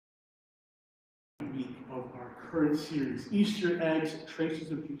of our current series, Easter Eggs,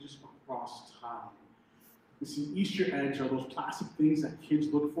 Traces of Jesus Across Time. You see, Easter eggs are those plastic things that kids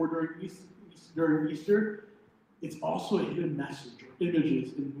look for during Easter. It's also a hidden message or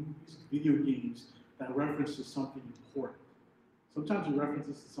images in movies and video games that references something important. Sometimes it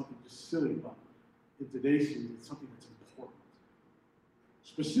references to something just silly, but in today's series, it's something that's important.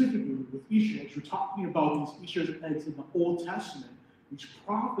 Specifically, with Easter eggs, we're talking about these Easter eggs in the Old Testament, these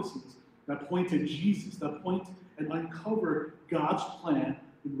prophecies that point to Jesus, that point and uncover God's plan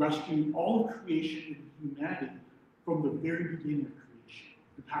in rescuing all of creation and humanity from the very beginning of creation.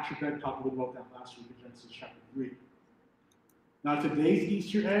 And Pastor Greg talked a little about that last week in Genesis chapter 3. Now, today's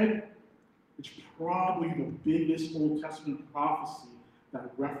Easter egg, it's probably the biggest Old Testament prophecy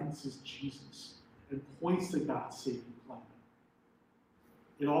that references Jesus and points to God's saving plan.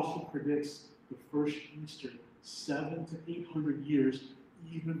 It also predicts the first Easter 700 to 800 years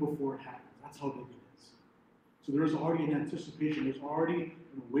even before it happens. That's how big it is. So there's already an anticipation, there's already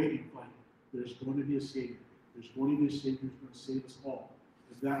an awaiting plan. There's going to be a Savior. There's going to be a Savior who's going to save us all.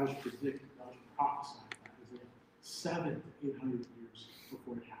 As that was predicted, that was prophesied by Isaiah 700 to 800 years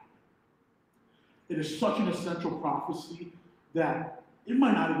before it happened. It is such an essential prophecy that it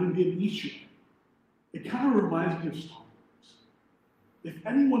might not even be an Easter egg. It kind of reminds me of Star Wars. If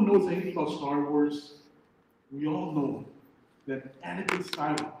anyone knows anything about Star Wars, we all know that Anakin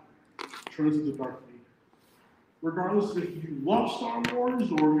Skywalker turns into Darth Vader. Regardless if you love Star Wars,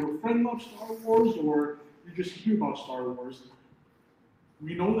 or your friend loves Star Wars, or you just hear about Star Wars,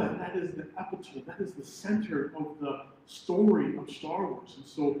 we know that that is the epitome, that is the center of the story of Star Wars. And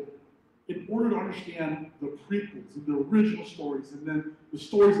so, in order to understand the prequels and the original stories, and then the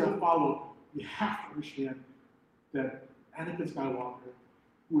stories that follow, you have to understand that Anakin Skywalker,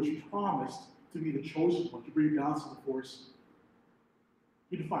 who was promised to be the chosen one, to bring balance to the Force,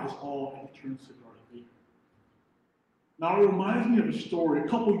 he defies all and he turns to Darth Vader. Now, it reminds me of a story. A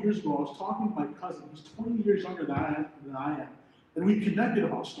couple years ago, I was talking to my cousin. He's 20 years younger than I am. And we connected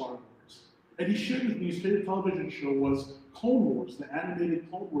about Star Wars. And he shared with me his favorite television show was Clone Wars, the animated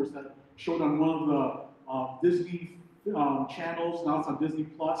Clone Wars that showed on one of the Disney channels. Now it's on Disney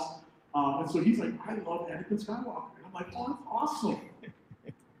Plus. And so he's like, I love Anakin Skywalker. And I'm like, oh, that's awesome.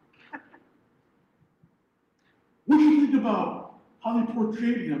 What do you think about how they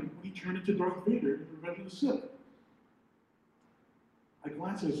portrayed him when he turned into Darth Vader in Revenge of the Sith? I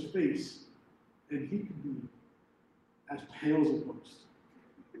glanced at his face, and he could be as pale as a ghost.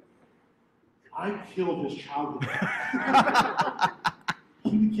 I killed his childhood.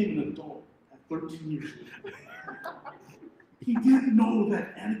 He became an adult at 13 years old. He didn't know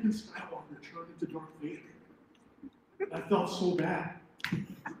that Anakin Skywalker turned into Darth Vader. I felt so bad.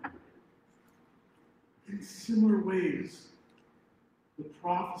 In similar ways, the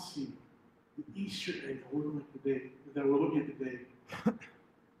prophecy, the Easter egg that we're looking at today,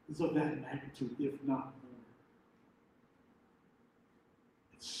 is of that magnitude, if not more.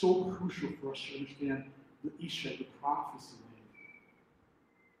 It's so crucial for us to understand the Easter egg, the prophecy,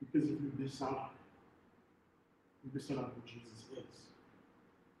 because if we miss out on it, we miss out on who Jesus is.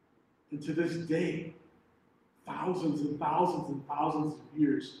 And to this day, thousands and thousands and thousands of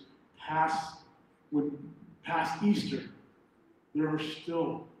years past Easter, there are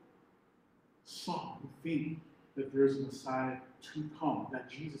still some who think that there is a Messiah to come, that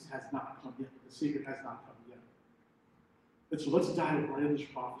Jesus has not come yet, the Savior has not come yet. And so let's dive right into this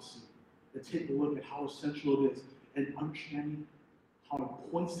prophecy and take a look at how essential it is, and understanding how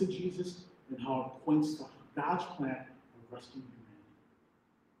it points to Jesus and how it points to God's plan of rescuing humanity.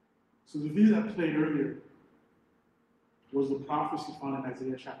 So the video that played earlier was the prophecy found in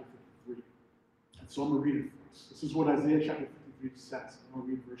Isaiah chapter 53. And so I'm going to read it for us. This is what Isaiah chapter 53 says. I'm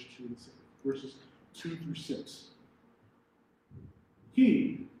going to read verses 2 through 6.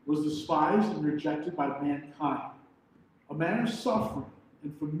 He was despised and rejected by mankind, a man of suffering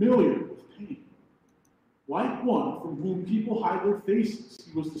and familiar with pain. Like one from whom people hide their faces,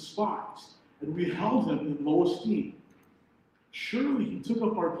 he was despised, and we held him in low esteem. Surely he took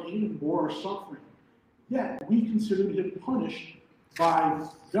up our pain and bore our suffering, yet we considered him punished by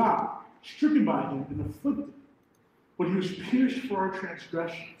God, stricken by him and afflicted. But he was pierced for our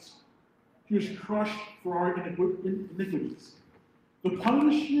transgressions. He was crushed for our iniquities. The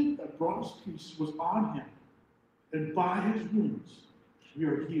punishment that brought us peace was on him, and by his wounds we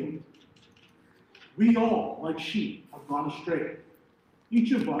are healed. We all, like sheep, have gone astray.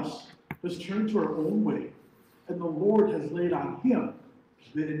 Each of us has turned to our own way, and the Lord has laid on him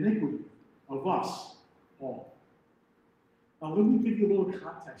the iniquity of us all. Now let me give you a little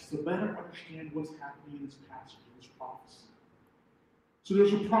context to better understand what's happening in this passage, in this prophecy. So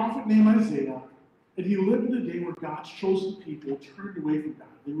there's a prophet named Isaiah And he lived in a day where God's chosen people turned away from God.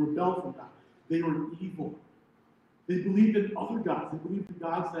 They rebelled from God. They were evil. They believed in other gods. They believed in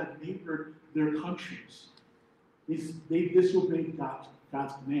gods that neighbored their countries. They disobeyed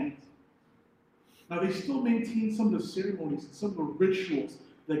God's commands. Now, they still maintained some of the ceremonies and some of the rituals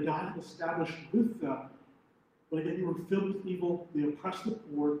that God had established with them, but again, they were filled with evil. They oppressed the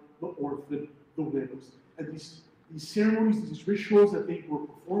poor, the orphan, the widows. And these ceremonies, these rituals that they were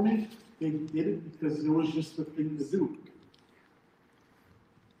performing, they did it because it was just the thing to do.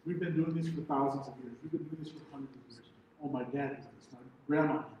 We've been doing this for thousands of years. We've been doing this for hundreds of years. Oh, my dad did this. My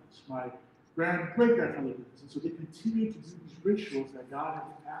grandma did this. My great-grandfather did this. And so they continued to do these rituals that God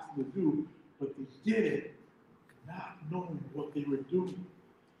had asked them to do, but they did it not knowing what they were doing.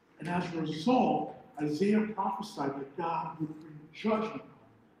 And as a result, Isaiah prophesied that God would bring judgment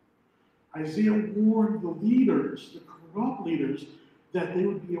on them. Isaiah warned the leaders, the corrupt leaders, that they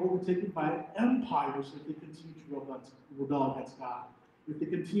would be overtaken by empires if they continued to rebel against God, if they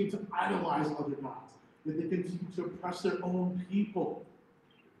continued to idolize other gods, if they continued to oppress their own people.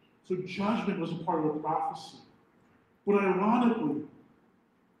 So judgment was a part of the prophecy. But ironically,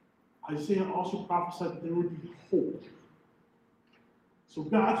 Isaiah also prophesied that there would be hope. So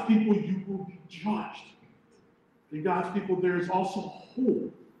God's people, you will be judged. In God's people, there is also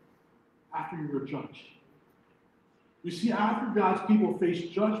hope after you were judged. You see, after God's people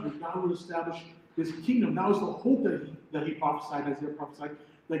faced judgment, God would establish his kingdom. That was the hope that he prophesied, Isaiah prophesied,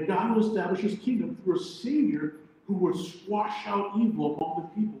 that God would establish his kingdom through a Savior who would squash out evil among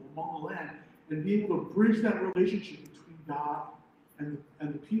the people, among the land, and be able to bridge that relationship between God and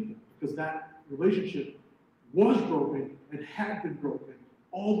the people, because that relationship was broken and had been broken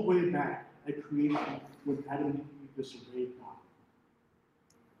all the way back at creation when Adam and Eve disobeyed God.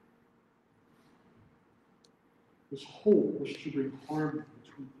 This hope was to bring harmony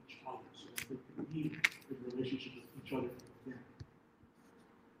between each other so that they could be in relationship with each other again.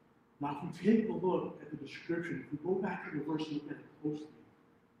 Now, if we take a look at the description, if we go back to the verse and look at it closely,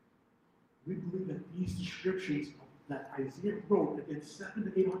 we believe that these descriptions that Isaiah wrote again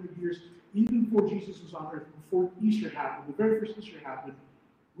 700 to 800 years, even before Jesus was on earth, before Easter happened, the very first Easter happened,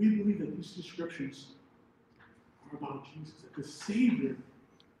 we believe that these descriptions are about Jesus, that the Savior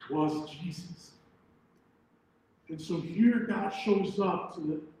was Jesus. And so here God shows up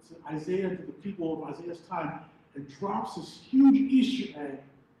to Isaiah, to the people of Isaiah's time, and drops this huge Easter egg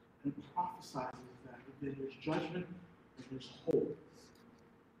and prophesies that again, there's judgment and there's hope.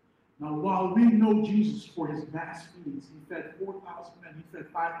 Now, while we know Jesus for his mass feedings, he fed 4,000 men, he fed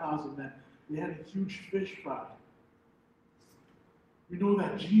 5,000 men, they had a huge fish fry. We know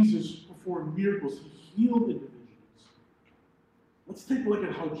that Jesus performed miracles, he healed individuals. Let's take a look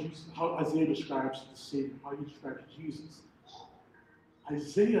at how Isaiah describes the Savior, how he describes Jesus.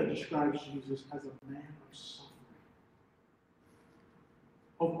 Isaiah describes Jesus as a man of suffering.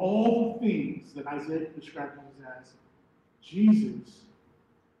 Of all the things that Isaiah describes Jesus as, Jesus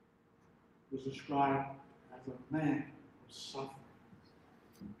was described as a man of suffering.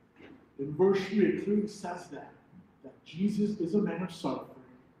 In verse 3, it clearly says that Jesus is a man of suffering,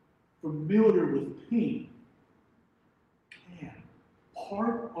 familiar with pain, and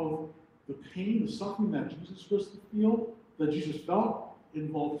part of the pain, the suffering that Jesus was to feel, that Jesus felt,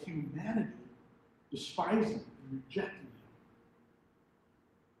 involved humanity despising and rejecting him.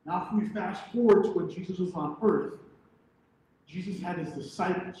 Now, if we fast forward to when Jesus was on earth, Jesus had his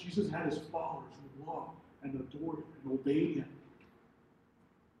disciples, Jesus had his followers who loved and adored him and obeyed him.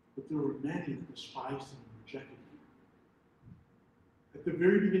 But there were many that despised him and rejected him. At the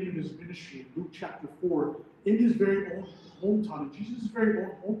very beginning of his ministry, in Luke chapter 4, in his very own hometown, in Jesus' very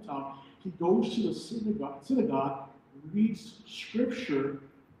own hometown, he goes to the synagogue, reads scripture,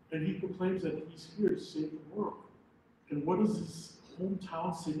 and he proclaims that he's here to save the world. And what does his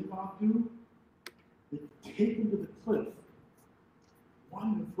hometown synagogue do? They take him to the cliff,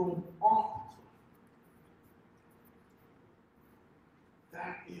 wanting to throw him off the cliff.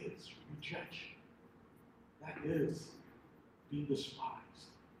 That is rejection. That is being despised.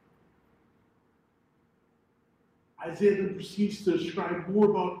 Isaiah then proceeds to describe more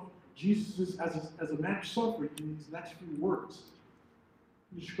about Jesus as a man of suffering in these next few words.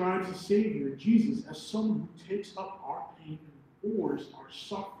 He describes the Savior, Jesus, as someone who takes up our pain and bores our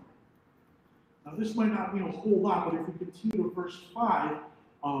suffering. Now, this might not mean a whole lot, but if we continue to verse 5,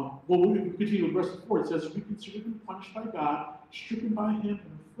 if we continue to verse 4, it says, we consider him punished by God, stricken by him,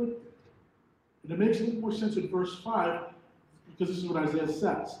 and afflicted. And it makes a little more sense in verse 5, because this is what Isaiah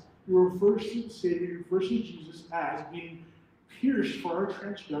says. He refers to the Savior, he refers to Jesus as being pierced for our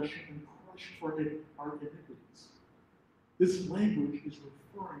transgression and crushed for our iniquities. This language is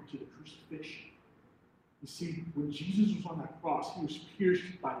referring to the crucifixion. You see, when Jesus was on that cross, he was pierced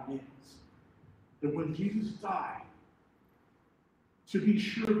by nails. And when Jesus died, to be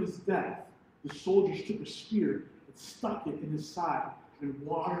sure of his death, the soldiers took a spear and stuck it in his side, and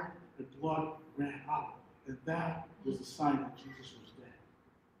water and blood ran out. And that was a sign that Jesus was dead.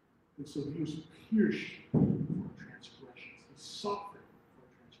 And so he was pierced for our transgressions. He suffered for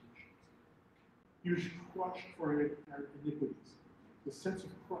our transgressions. He was crushed for our iniquities. The sense of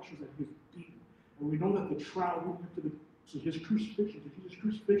crush is that he was beaten. And we know that the trial leading to his crucifixion, to Jesus'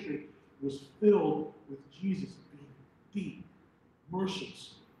 crucifixion, was filled with Jesus being beaten,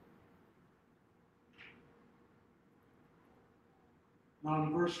 merciless. Now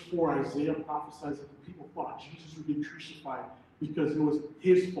in verse 4, Isaiah prophesies that the people thought Jesus would be crucified because it was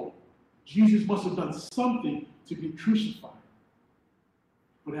his fault. Jesus must have done something to be crucified.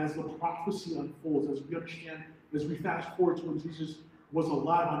 But as the prophecy unfolds, as we understand, as we fast forward to when Jesus was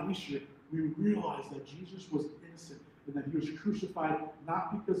alive on Easter, we realize that Jesus was innocent and that he was crucified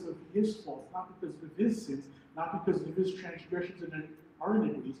not because of his faults, not because of his sins, not because of his transgressions and our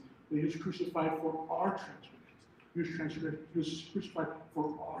iniquities, but he was crucified for our transgressions. He was crucified for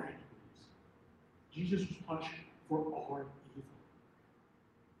our iniquities. Jesus was punished for our evil.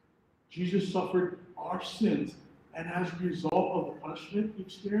 Jesus suffered our sins, and as a result of the punishment he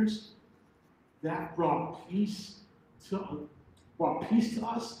experienced, that brought peace to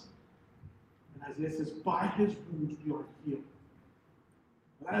us. And Isaiah says, by his wounds we are healed.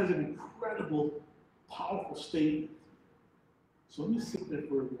 That is an incredible, powerful statement. So let me sit there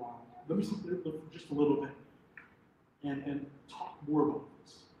for a while. Let me sit there for just a little bit and talk more about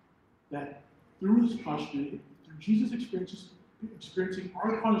this. That through his punishment, through Jesus experiencing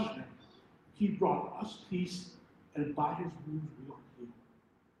our punishment, he brought us peace, and by his wounds we are healed.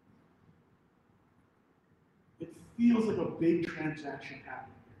 It feels like a big transaction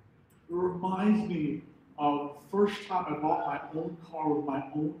happening here. It reminds me of the first time I bought my own car with my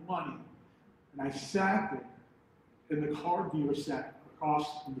own money. And I sat there, and the car dealer sat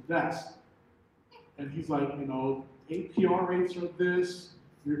across from the desk. And he's like, APR rates are this,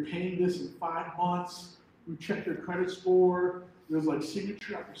 you're paying this in 5 months, we check your credit score, there's like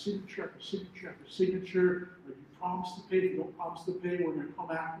signature after signature after signature after signature, like you promise to pay, if you don't promise to pay, we're gonna come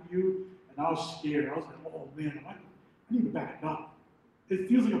after you. And I was scared. I was like, oh man, I need to back up. It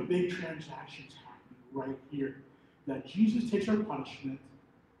feels like a big transaction's happening right here. That Jesus takes our punishment,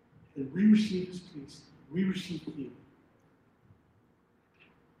 and we receive his peace, we receive healing.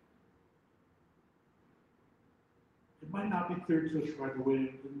 It might not be clear to us right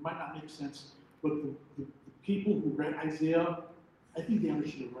away, it might not make sense, but the people who read Isaiah, I think they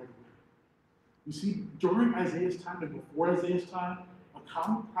understood it right away. You see, during Isaiah's time and before Isaiah's time, a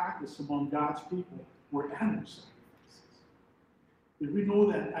common practice among God's people were animal sacrifices. And we know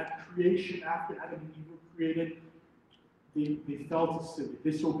that at creation, after Adam and Eve were created, they fell to sin,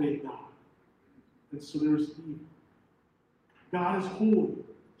 they disobeyed God. And so there was evil. God is holy,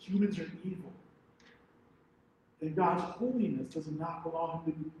 humans are evil. And God's holiness does not allow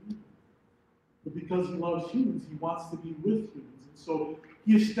him to be evil. But because he loves humans, he wants to be with humans. And so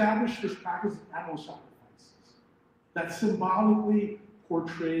he established this practice of animal sacrifices that symbolically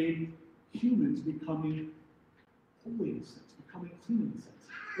portrayed humans becoming holy in a sense, becoming clean in a sense.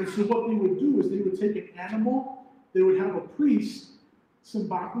 And so what they would do is they would take an animal, they would have a priest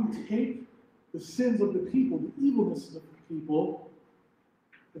symbolically take the sins of the people, the evilness of the people,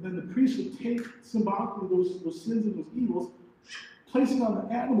 and then the priest would take symbolically those sins and those evils, place it on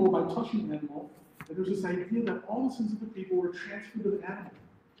the animal by touching the animal, and there was this idea that all the sins of the people were transferred to the animal.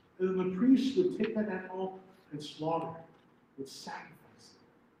 And then the priest would take that animal and slaughter it, would sacrifice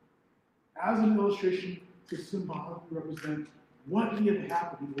it, as an illustration to symbolically represent what needed to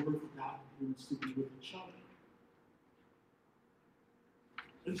happen in order for God and humans to be with each other.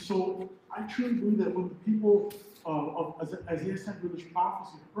 And so I truly believe that when the people of Isaiah's time with this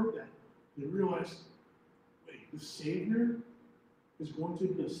prophecy heard that, they realized, wait, the Savior is going to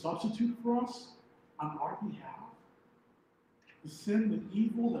be a substitute for us on our behalf? The sin, the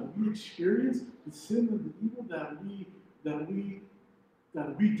evil that we experience, the sin and the evil that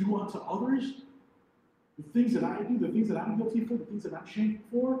we do unto others, the things that I do, the things that I'm guilty for, the things that I'm shameful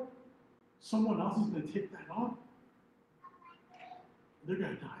for, someone else is going to take that on. They're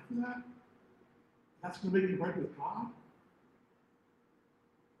going to die for that? That's going to make me right with God?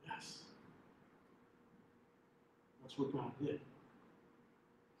 Yes. That's what God did.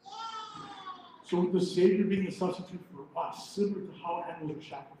 So with the Savior being the substitute for us, similar to how animals are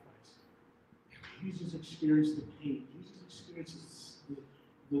sacrificed, Jesus experienced the pain. Jesus experiences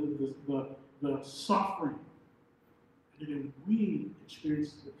the suffering. And then we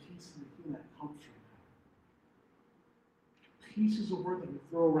experience the peace and the healing that comes from that. Peace is a word that we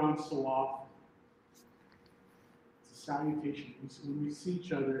throw around so often. It's a salutation. When we see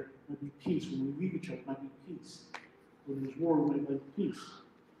each other, it might be peace. When we leave each other, it might be peace. When there's war, it might be peace.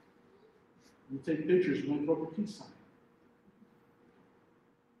 When we take pictures, we might throw up a peace sign.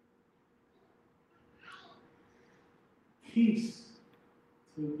 Peace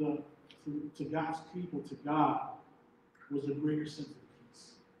to God's people, to God, was a greater sense of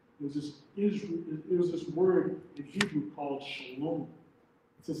peace. It was this word in Hebrew called shalom.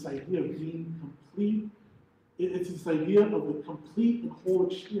 It's this idea of being complete. It's this idea of the complete and whole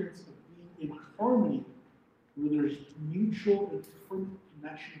experience of being in harmony, where there's mutual and permanent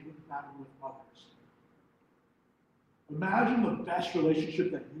connection with God and with others. Imagine the best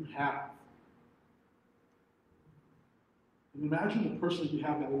relationship that you have. And imagine the person that you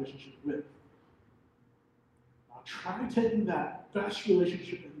have that relationship with. Now try taking that best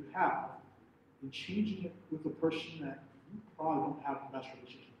relationship that you have and changing it with the person that you probably don't have the best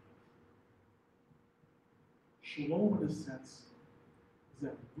relationship with. Shalom, in a sense, is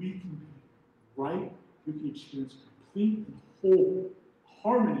that we can be right, we can experience complete and whole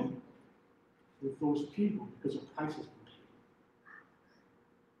harmony with those people because a price has been paid.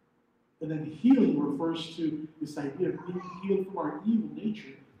 And then healing refers to this idea of being healed from our evil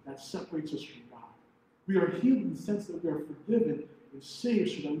nature that separates us from God. We are healed in the sense that we are forgiven and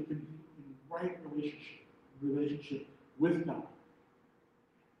saved so that we can be in right relationship with God.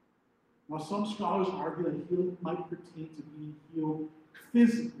 Now, some scholars argue that healing might pertain to being healed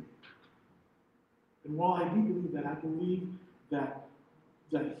physically. And while I do believe that, I believe that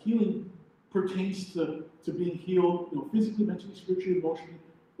healing pertains to being healed, physically, mentally, spiritually, emotionally.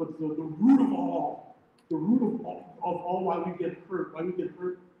 But the root of all why we get hurt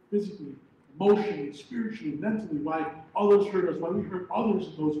physically, emotionally, spiritually, mentally, why others hurt us, why we hurt others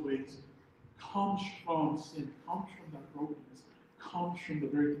in those ways, comes from sin, comes from that brokenness, comes from the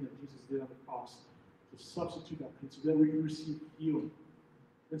very thing that Jesus did on the cross to substitute that pain so that we can receive healing.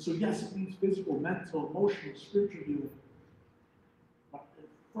 And so, yes, it means physical, mental, emotional, spiritual healing. But it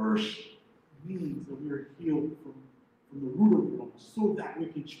first means that we are healed from the root of it all, so that we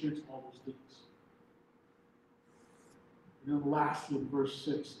can experience all those things. And then lastly, in verse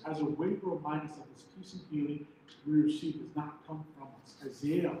 6, as a way to remind us that this peace and healing we receive does not come from us.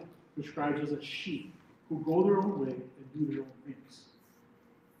 Isaiah describes us as sheep who go their own way and do their own things.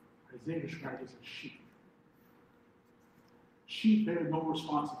 Isaiah describes us as sheep. Sheep bear no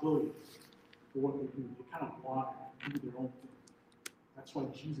responsibility for what they do. They kind of wander and do their own thing. That's why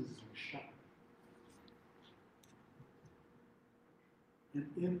Jesus is our shepherd. And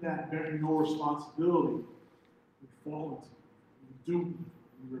in that bearing no responsibility, we fall into it. We do,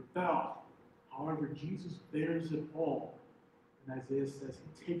 we rebel. However, Jesus bears it all. And Isaiah says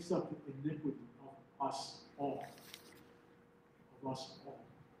he takes up the iniquity of us all. Of us all.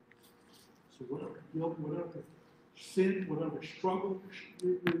 So whatever guilt, whatever sin, whatever struggle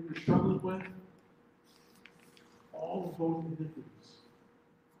you're struggling with, all of those iniquities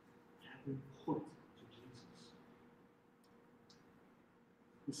have been put to Jesus.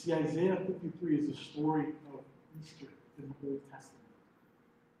 You see, Isaiah 53 is the story of Easter in the Old Testament.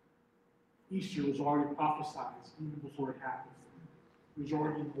 Easter was already prophesied even before it happened. It was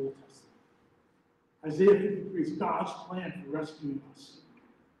already in the Old Testament. Isaiah 53 is God's plan for rescuing us.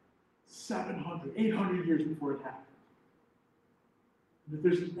 700, 800 years before it happened. And if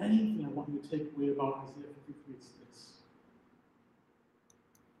there's anything I want you to take away about Isaiah 53, it's this.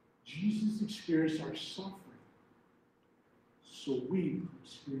 Jesus experienced our suffering so we can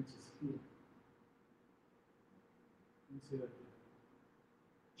experience his healing. Let me say that again.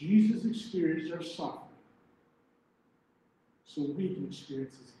 Jesus experienced our suffering so we can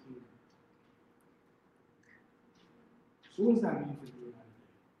experience his healing. So what does that mean for you and I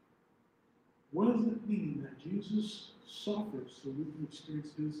today? What does it mean that Jesus suffered so we can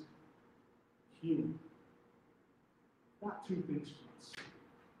experience his healing? Got two things for us.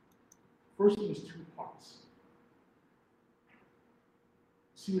 First thing is two parts.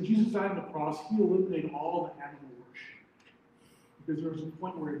 See, when Jesus died on the cross, he eliminated all the animal worship. Because there was a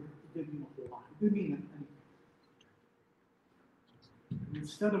point where it didn't mean a whole lot. It didn't mean anything. And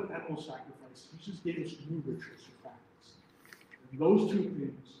instead of animal sacrifice, he just gave us new rituals to practice. And those two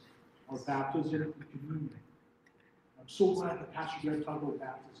things are baptism and communion. I'm so glad that Pastor Greg talked about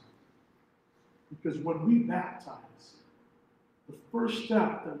baptism. Because when we baptize, the first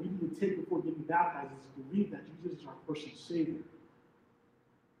step that we need to take before getting baptized is to believe that Jesus is our personal Savior.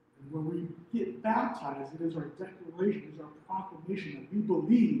 And when we get baptized, it is our declaration, it is our proclamation that we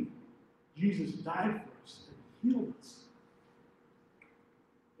believe Jesus died for us and healed us.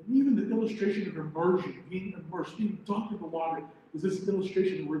 And even the illustration of immersion, being immersed, being dunked in the water, is this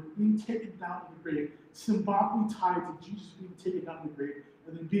illustration where being taken down to the grave, symbolically tied to Jesus being taken down to the grave,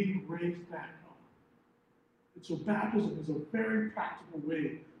 and then being raised back up. And so baptism is a very practical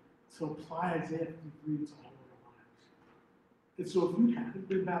way to apply Isaiah 53 to all of our lives. And so if you haven't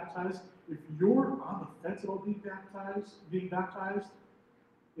been baptized, if you're on the fence about being baptized,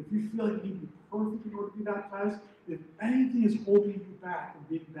 if you feel like you need to be perfect in order to be baptized, if anything is holding you back from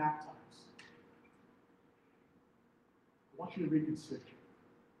being baptized, I want you to reconsider.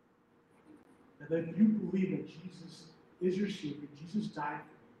 And if you believe that Jesus is your Savior, Jesus died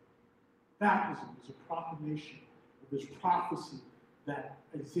for you, baptism is a proclamation of this prophecy that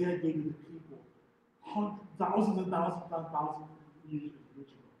Isaiah gave to the people thousands and thousands and thousands of years ago.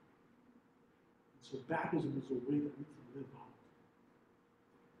 And so baptism is a way that we can live out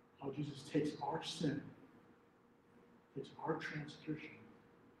how Jesus takes our sin, takes our transgression,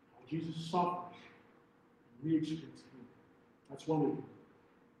 how Jesus suffers, and we experience healing. That's one way to do it.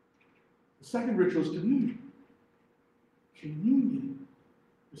 The second ritual is communion. Communion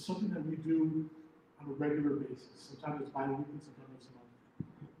is something that we do on a regular basis. Sometimes it's bi-weekly, sometimes it's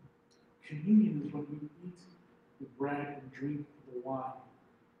monthly. Communion is when we eat the bread and drink the wine.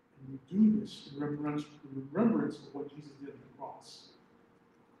 And we do this in remembrance of what Jesus did on the cross.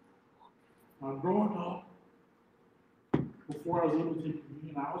 Now, growing up, before I was able to take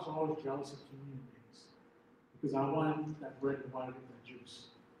communion, I was always jealous of communion days because I wanted to eat that bread and wine with that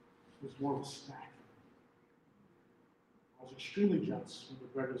juice. It was more of a snack. I was extremely jealous when the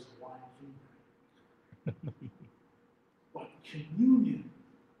bread was the wine and food. But communion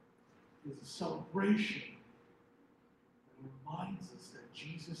is a celebration that reminds us that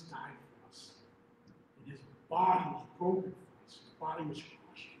Jesus died for us, and his body was broken for us, his body was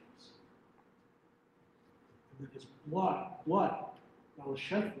crushed for us, and that his blood that was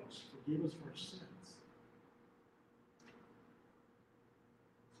shed for us forgave us for our sins.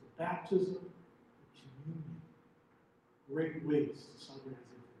 So baptism and communion, great ways to celebrate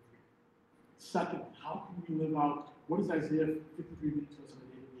Isaiah 53. Second, how can we live out, what does Isaiah 53 mean to us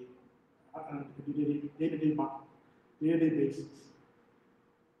on a day-to-day basis?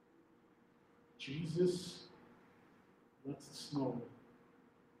 Jesus lets us know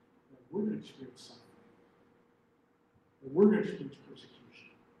that we're going to experience suffering, that we're going to experience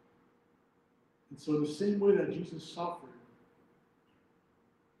persecution. And so in the same way that Jesus suffered,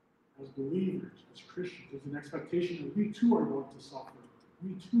 as believers, as Christians, there's an expectation that we too are going to suffer.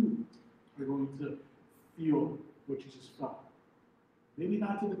 We too are going to feel what Jesus felt. Maybe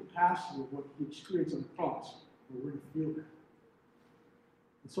not to the capacity of what he experienced on the cross, but we're going to feel that.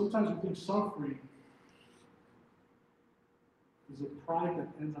 And sometimes we think suffering is a product that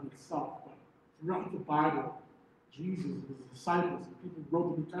ends on itself. But throughout the Bible, Jesus and his disciples, the people who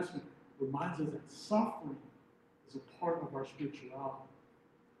wrote the New Testament, reminds us that suffering is a part of our spirituality.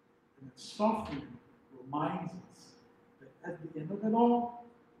 And that suffering reminds us that at the end of it all,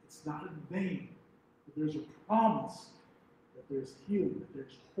 it's not in vain. That there's a promise that there's healing, that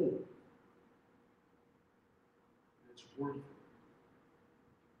there's hope, that it's worth it.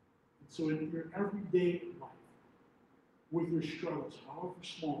 And so in your everyday life, with your struggles, however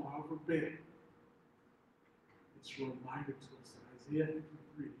small, however big, it's a reminder to us that Isaiah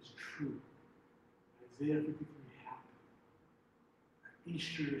 53 is true. Isaiah 53 happened. That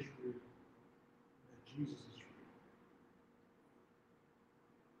Easter is real. And that Jesus is real.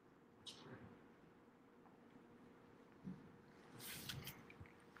 Let's pray.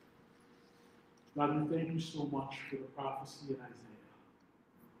 God, we thank you so much for the prophecy in Isaiah.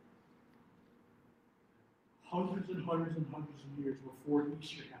 Hundreds and hundreds and hundreds of years before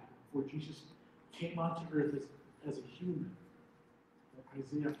Easter happened, before Jesus came onto earth as a human, that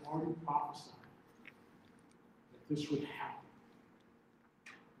Isaiah already prophesied that this would happen.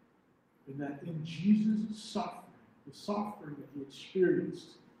 And that in Jesus' suffering, the suffering that he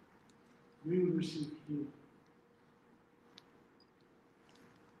experienced, we would receive healing.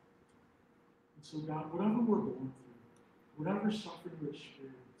 And so God, whatever we're going through, whatever suffering we're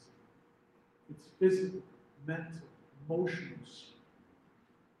experiencing, it's physical, mental, emotional,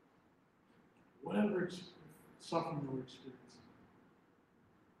 whatever suffering that we're experiencing,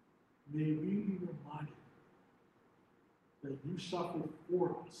 may we be reminded that you suffered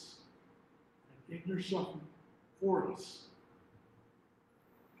for us, and in your suffering for us,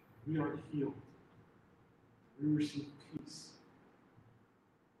 we are healed. We receive peace.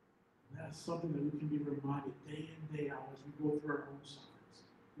 And that's something that we can be reminded day in, day out as we go through our own sufferings,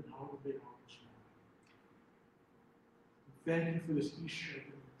 and however big or small. Thank you for this Easter that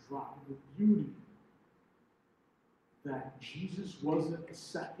we drop, and the beauty that Jesus wasn't a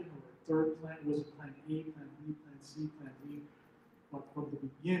second or a third plan, wasn't plan A, plan B, plan C, plan D, but from the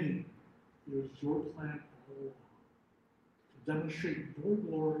beginning, it was your plan all along to demonstrate your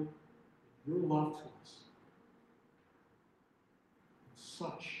glory and your love to us in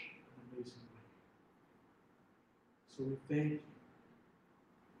such an amazing way. So we thank you.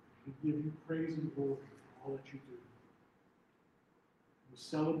 We give you praise and glory for all that you do. We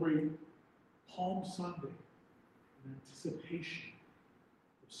celebrate Palm Sunday in anticipation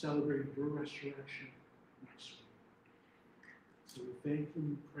of celebrating your resurrection next week. So we thank you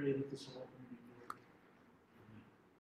and we pray that this all